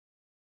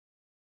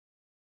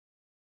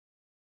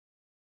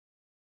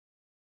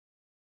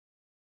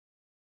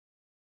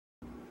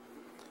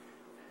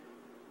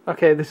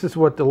Okay, this is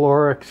what the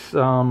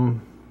Lorex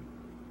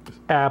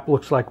app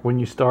looks like when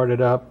you start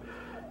it up.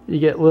 You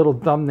get little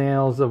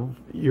thumbnails of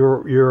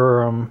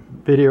your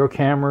video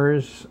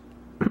cameras,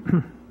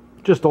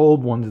 just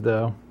old ones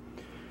though,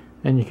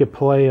 and you could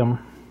play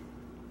them.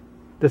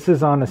 This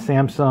is on a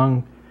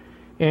Samsung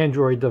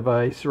Android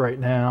device right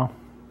now.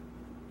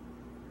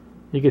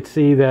 You can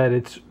see that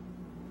it's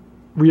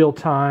real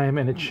time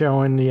and it's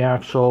showing the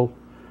actual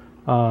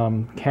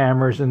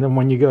cameras, and then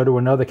when you go to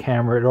another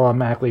camera it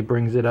automatically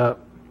brings it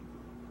up,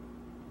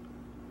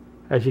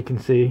 as you can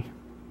see.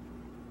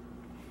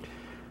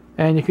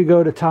 And you could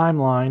go to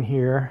timeline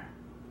here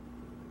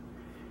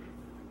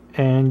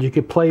and you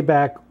could play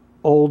back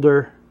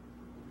older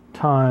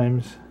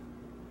times.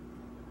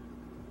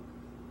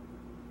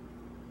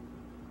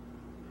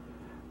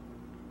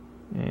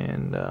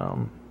 And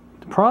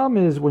the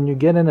problem is when you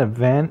get an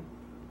event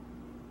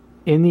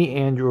in the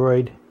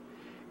Android,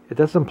 it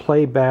doesn't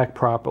play back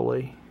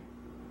properly.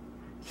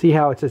 See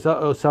how it says,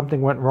 uh-oh,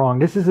 something went wrong.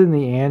 This is in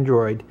the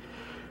Android.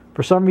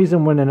 For some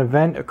reason, when an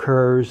event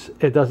occurs,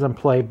 it doesn't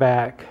play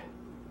back.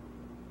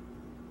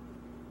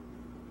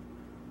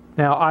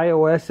 Now,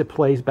 iOS, it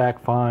plays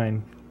back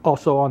fine.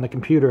 Also on the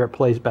computer, it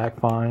plays back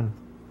fine.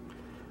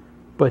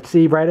 But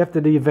see, right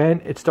after the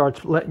event, it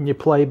starts letting you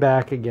play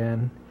back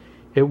again.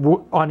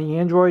 On the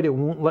Android, it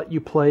won't let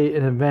you play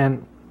an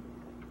event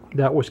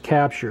that was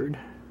captured.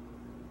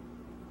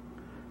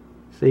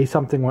 See,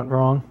 something went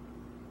wrong.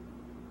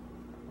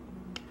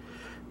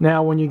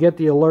 Now, when you get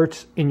the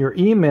alerts in your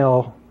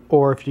email,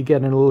 or if you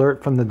get an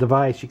alert from the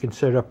device, you can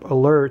set up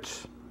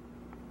alerts.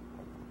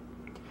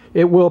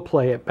 It will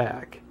play it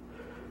back.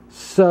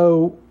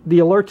 So the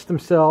alerts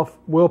themselves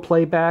will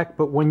play back,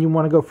 but when you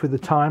want to go through the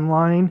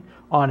timeline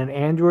on an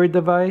Android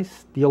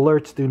device, the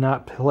alerts do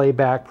not play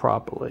back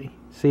properly.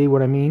 See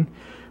what I mean?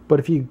 But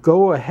if you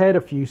go ahead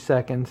a few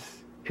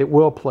seconds, it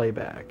will play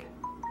back.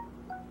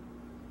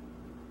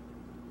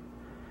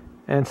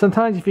 And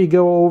sometimes if you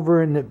go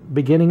over in the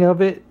beginning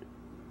of it,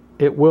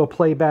 it will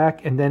play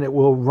back and then it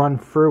will run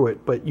through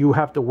it, but you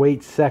have to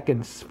wait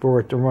seconds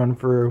for it to run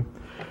through.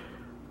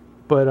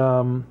 But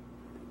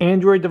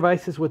Android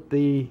devices with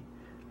the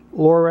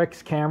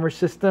Lorex camera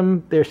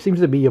system, there seems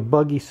to be a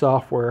buggy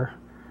software.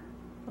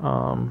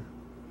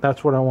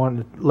 That's what I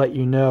wanted to let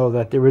you know,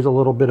 that there is a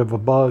little bit of a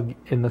bug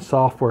in the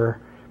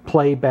software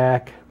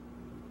playback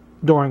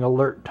during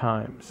alert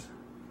times.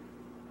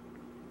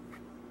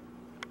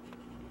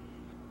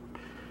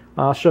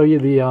 I'll show you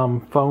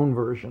the phone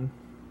version.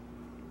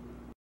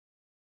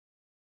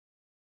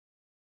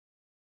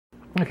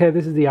 Okay,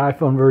 this is the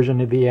iPhone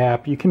version of the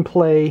app. You can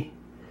play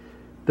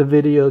the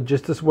video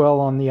just as well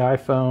on the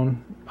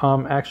iPhone.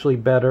 Actually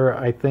better.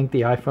 I think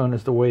the iPhone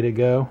is the way to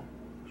go.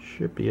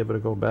 Should be able to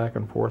go back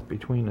and forth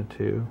between the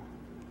two.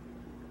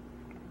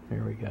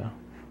 There we go.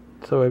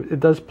 So it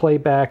does play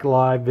back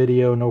live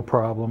video, no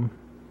problem.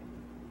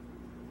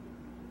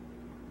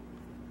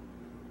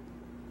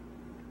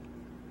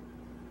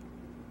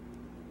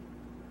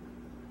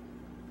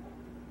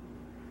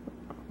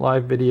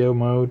 Live video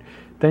mode.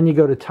 Then you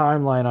go to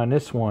timeline on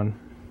this one.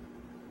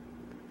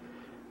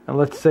 And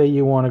let's say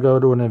you want to go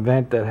to an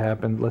event that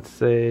happened. Let's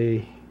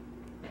say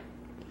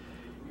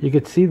you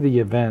could see the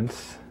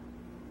events.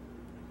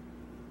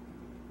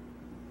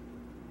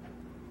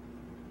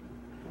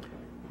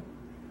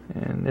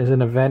 And there's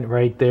an event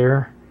right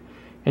there.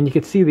 And you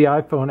can see the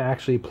iPhone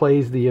actually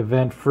plays the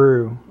event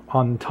through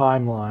on the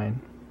timeline.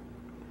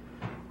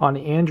 On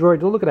the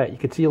Android, look at that. You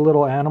could see a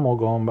little animal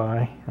going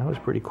by. That was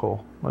pretty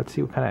cool. Let's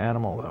see what kind of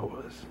animal that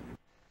was.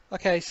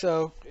 Okay,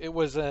 so it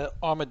was an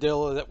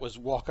armadillo that was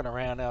walking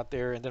around out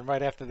there, and then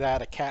right after that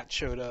a cat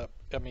showed up.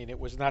 I mean, it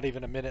was not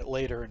even a minute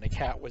later and the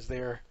cat was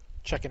there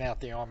checking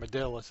out the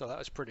armadillo, so that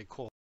was pretty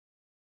cool.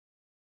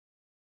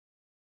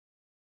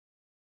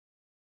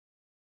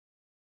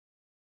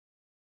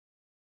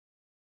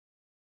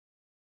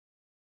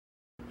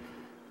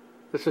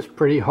 This is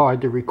pretty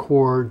hard to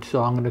record,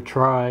 so I'm going to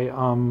try.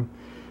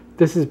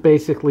 This is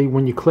basically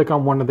when you click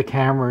on one of the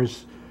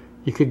cameras,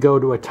 you could go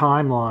to a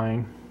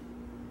timeline.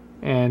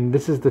 And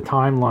this is the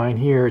timeline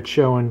here. It's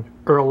showing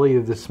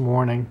earlier this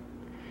morning.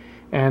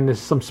 And there's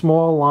some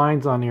small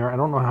lines on here. I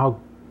don't know how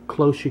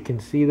close you can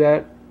see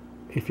that,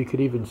 if you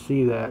could even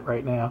see that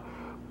right now.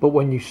 But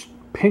when you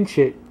pinch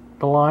it,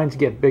 the lines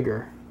get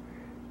bigger.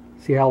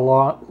 See how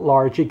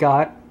large it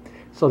got?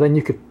 So then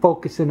you could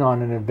focus in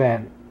on an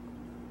event.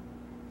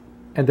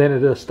 And then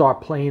it'll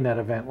start playing that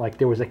event. Like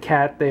there was a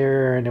cat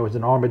there and there was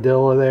an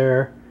armadillo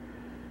there.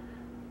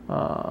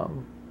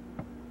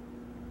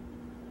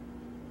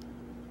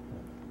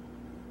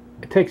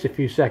 It takes a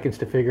few seconds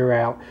to figure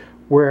out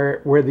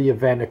where the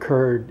event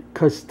occurred,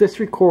 because this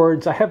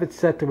records, I have it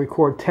set to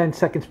record 10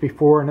 seconds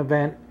before an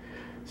event,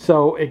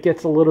 so it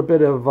gets a little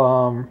bit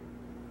of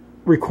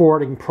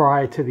recording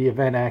prior to the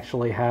event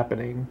actually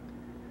happening.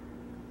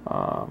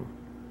 I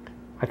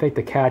think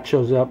the cat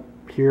shows up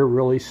here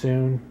really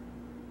soon.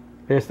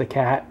 There's the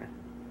cat.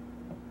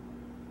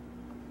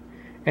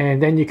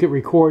 And then you could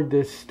record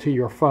this to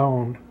your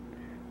phone,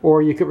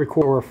 or you could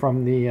record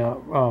from the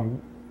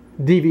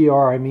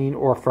DVR, I mean,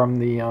 or from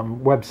the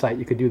website.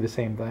 You could do the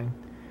same thing.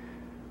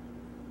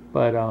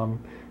 But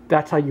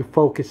that's how you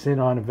focus in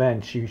on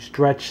events. You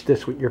stretch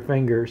this with your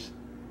fingers,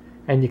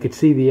 and you could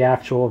see the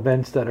actual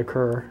events that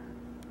occur.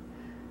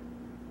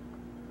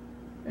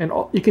 And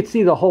you could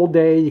see the whole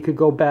day. You could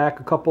go back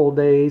a couple of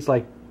days,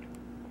 like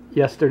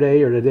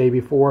yesterday or the day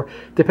before,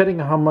 depending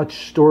on how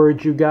much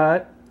storage you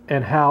got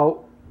and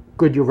how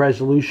good your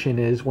resolution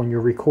is when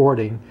you're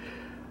recording.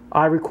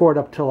 I record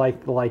up to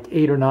like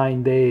 8 or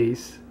 9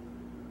 days,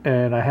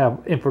 and I have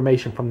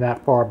information from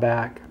that far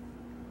back.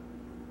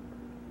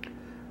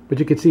 But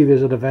you can see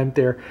there's an event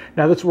there.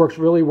 Now this works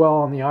really well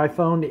on the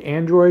iPhone. The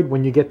Android,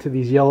 when you get to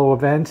these yellow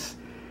events,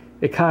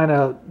 it kind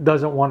of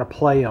doesn't want to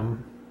play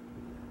them.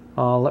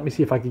 Let me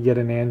see if I can get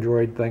an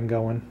Android thing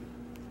going.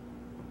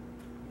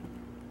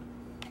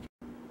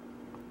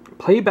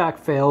 Playback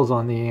fails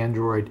on the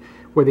Android,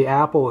 where the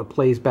Apple, it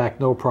plays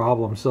back no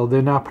problem. So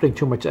they're not putting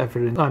too much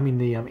effort in,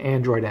 the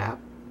Android app.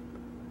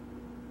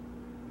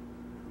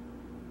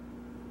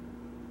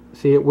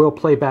 See, it will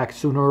play back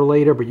sooner or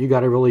later, but you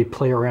got to really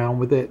play around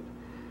with it.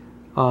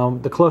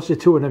 The closer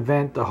to an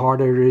event, the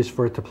harder it is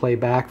for it to play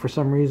back for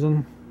some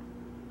reason.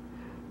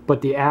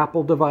 But the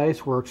Apple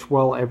device works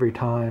well every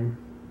time.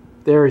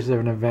 There is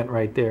an event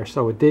right there.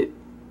 So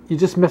you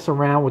just mess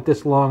around with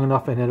this long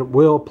enough and it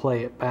will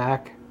play it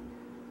back.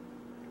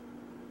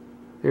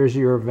 There's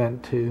your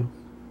event too.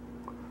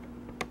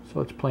 So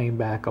it's playing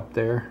back up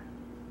there.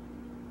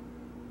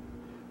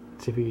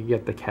 Let's see if we can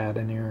get the cat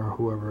in here or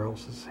whoever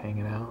else is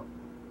hanging out.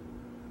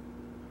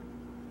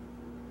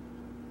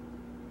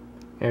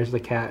 There's the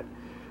cat.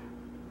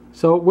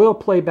 So it will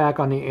play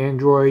back on the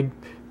Android,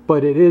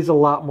 but it is a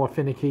lot more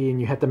finicky and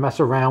you have to mess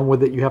around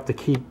with it. You have to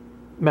keep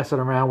messing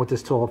around with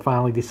this till it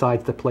finally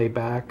decides to play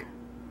back.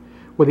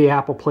 Where the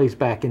Apple plays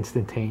back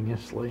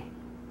instantaneously.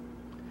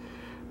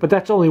 But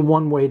that's only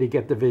one way to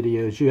get the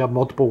videos. You have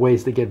multiple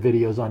ways to get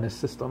videos on this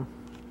system.